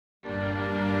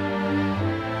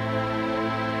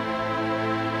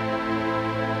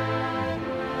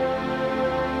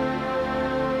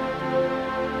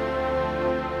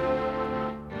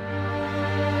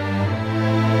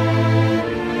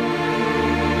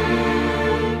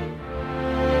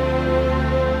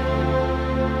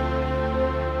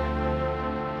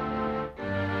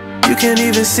can't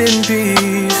even sit in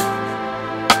peace,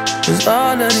 'cause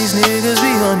all of these niggas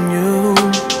be on you.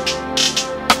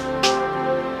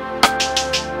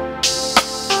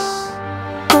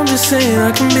 I'm just saying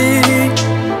I can be,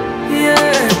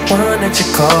 yeah, the one that you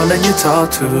call and you talk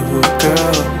to,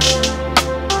 girl.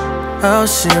 I'll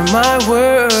share my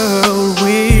world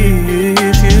with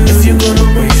you. If you're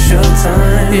gonna waste your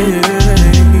time, yeah,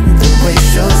 then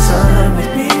waste your time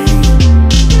with me.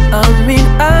 I mean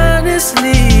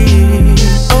honestly,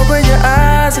 open your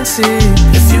eyes and see.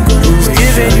 If you're gonna who's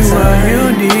giving you what you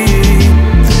need,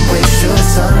 then waste your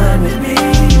time with me.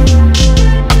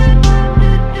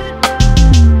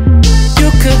 You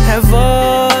could have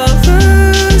all the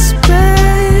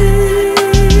space,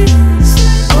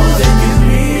 all that you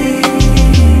need.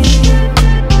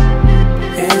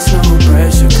 It's no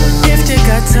pressure, girl. If you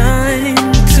got time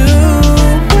to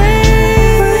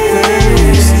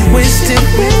waste it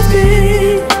with me.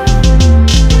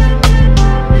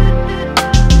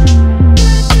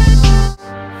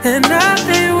 And I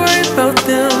ain't worried about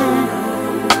them.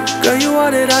 Girl, you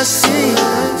all that I see.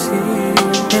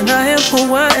 And I am who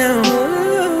I am.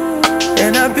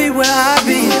 And I be where I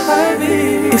be.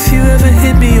 If you ever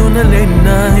hit me on a late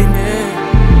night,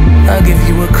 I'll give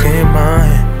you a clear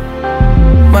mind.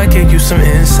 Might give you some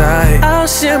insight. I'll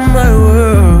share my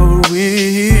world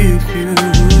with you.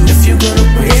 If you're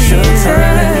gonna waste your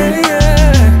time,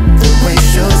 then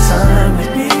waste your time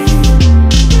with me.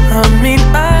 I mean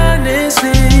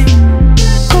honestly,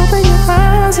 open your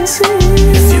eyes and see.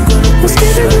 If you're gonna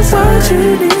waste your time, you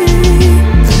need,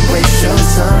 then waste your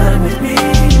time with me.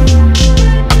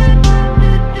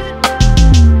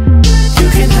 You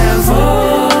can have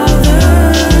all the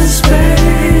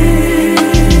space,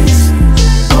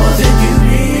 all that you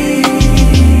need.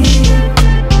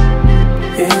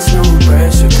 It's no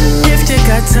pressure, girl. If you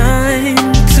got time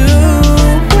to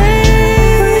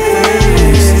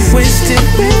waste it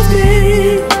with me.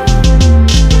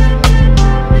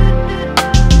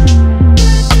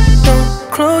 Don't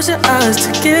close your eyes to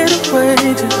get away.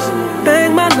 Just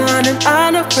bang my line and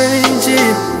I'll arrange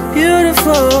it.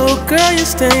 Beautiful, girl,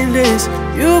 you're stainless.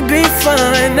 You'll be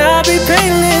fine, I'll be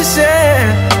painless,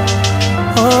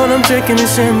 yeah. All I'm drinking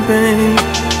is champagne.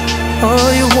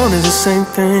 All you want is the same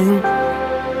thing.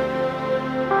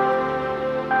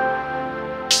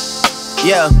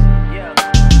 Yeah.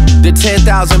 The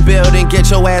 10,000 building,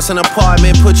 get your ass an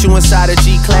apartment, put you inside a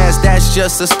G-class, that's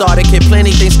just a starter kit.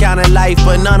 Plenty things count in life,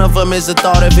 but none of them is the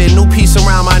thought of it. New piece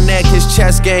around my neck, his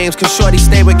chess games, cause shorty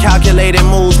stay with calculated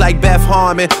moves like Beth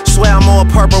Harmon. Swear I'm more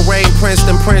Purple Rain Prince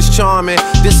than Prince Charming.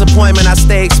 Disappointment I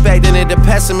stay expecting it, the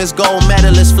pessimist gold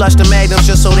medalist flush the magnums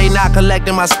just so they not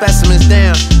collecting my specimens,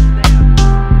 damn.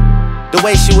 The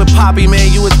way she with Poppy,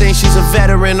 man, you would think she's a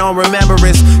veteran on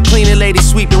remembrance. Cleaning lady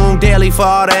sweep the room daily for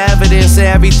all the evidence of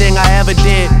everything I ever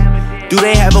did. Do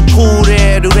they have a pool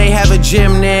there? Do they have a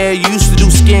gym there? You used to do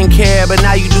skincare, but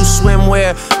now you do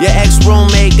swimwear. Your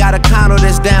ex-roommate got a condo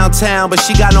that's downtown, but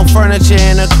she got no furniture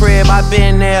in her crib. I've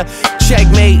been there.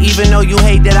 Checkmate, even though you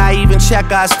hate that I even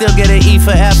check her, I still get an E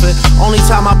for effort. Only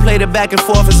time I played it back and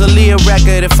forth is a Leah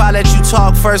record. If I let you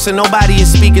talk first and nobody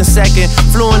is speaking second.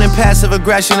 Fluent in passive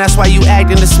aggression, that's why you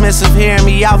acting dismissive. Hearing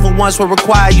me out for once will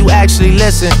require you actually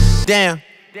listen. Damn.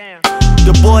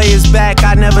 The boy is back,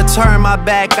 I never turn my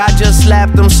back. I just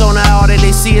slapped him, so now all that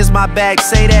they see is my back.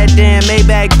 Say that damn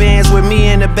Maybach Benz with me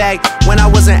in the back. When I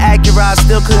wasn't accurate, I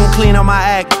still couldn't clean on my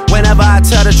act. Whenever I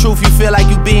tell the truth, you feel like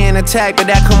you being attacked, but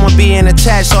that come with being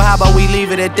attached, so how about we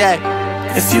leave it at that?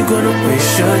 If you're gonna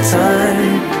waste your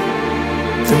time,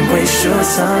 then waste your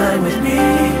time with me.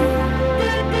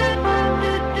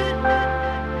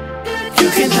 You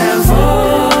can have all